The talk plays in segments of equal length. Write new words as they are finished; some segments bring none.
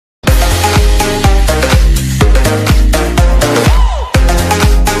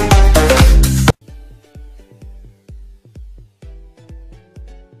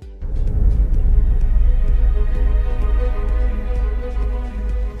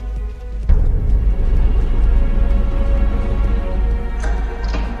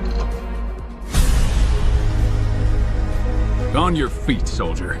on your feet,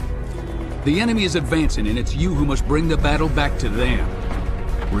 soldier. The enemy is advancing, and it's you who must bring the battle back to them.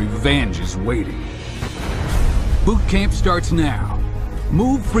 Revenge is waiting. Boot camp starts now.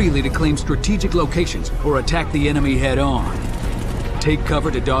 Move freely to claim strategic locations or attack the enemy head-on. Take cover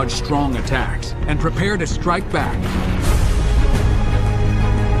to dodge strong attacks, and prepare to strike back.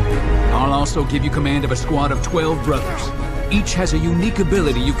 I'll also give you command of a squad of 12 brothers. Each has a unique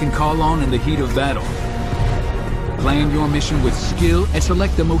ability you can call on in the heat of battle. Plan your mission with skill and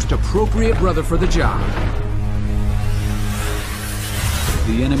select the most appropriate brother for the job.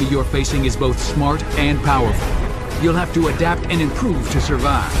 The enemy you're facing is both smart and powerful. You'll have to adapt and improve to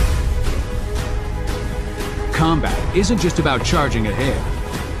survive. Combat isn't just about charging ahead.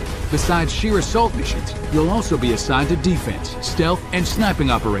 Besides sheer assault missions, you'll also be assigned to defense, stealth, and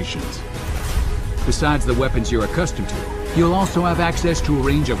sniping operations. Besides the weapons you're accustomed to, you'll also have access to a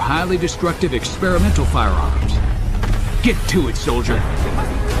range of highly destructive experimental firearms. Get to it, soldier!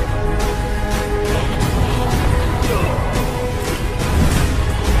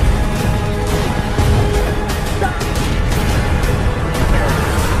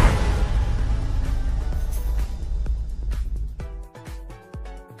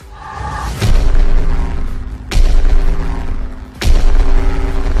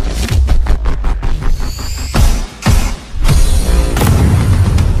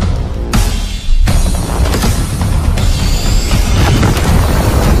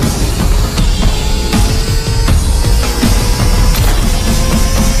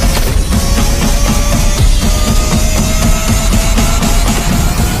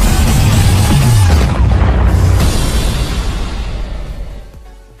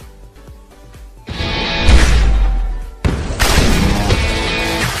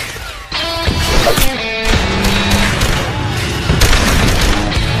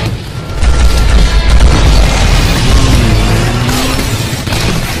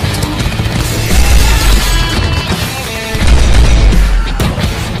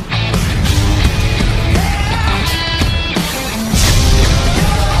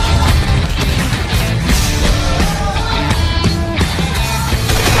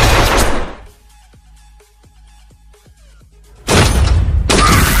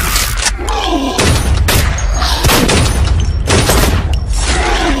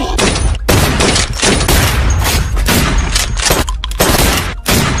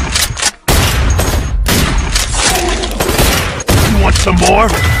 Some more?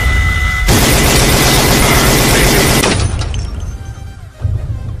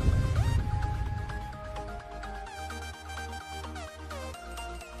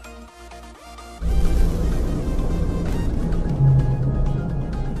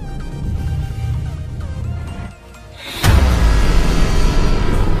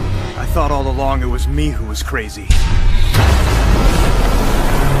 I thought all along it was me who was crazy.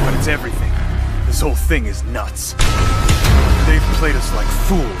 But it's everything. This whole thing is nuts. They've played us like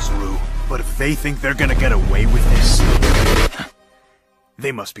fools, Rue. But if they think they're gonna get away with this,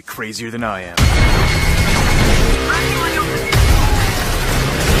 they must be crazier than I am.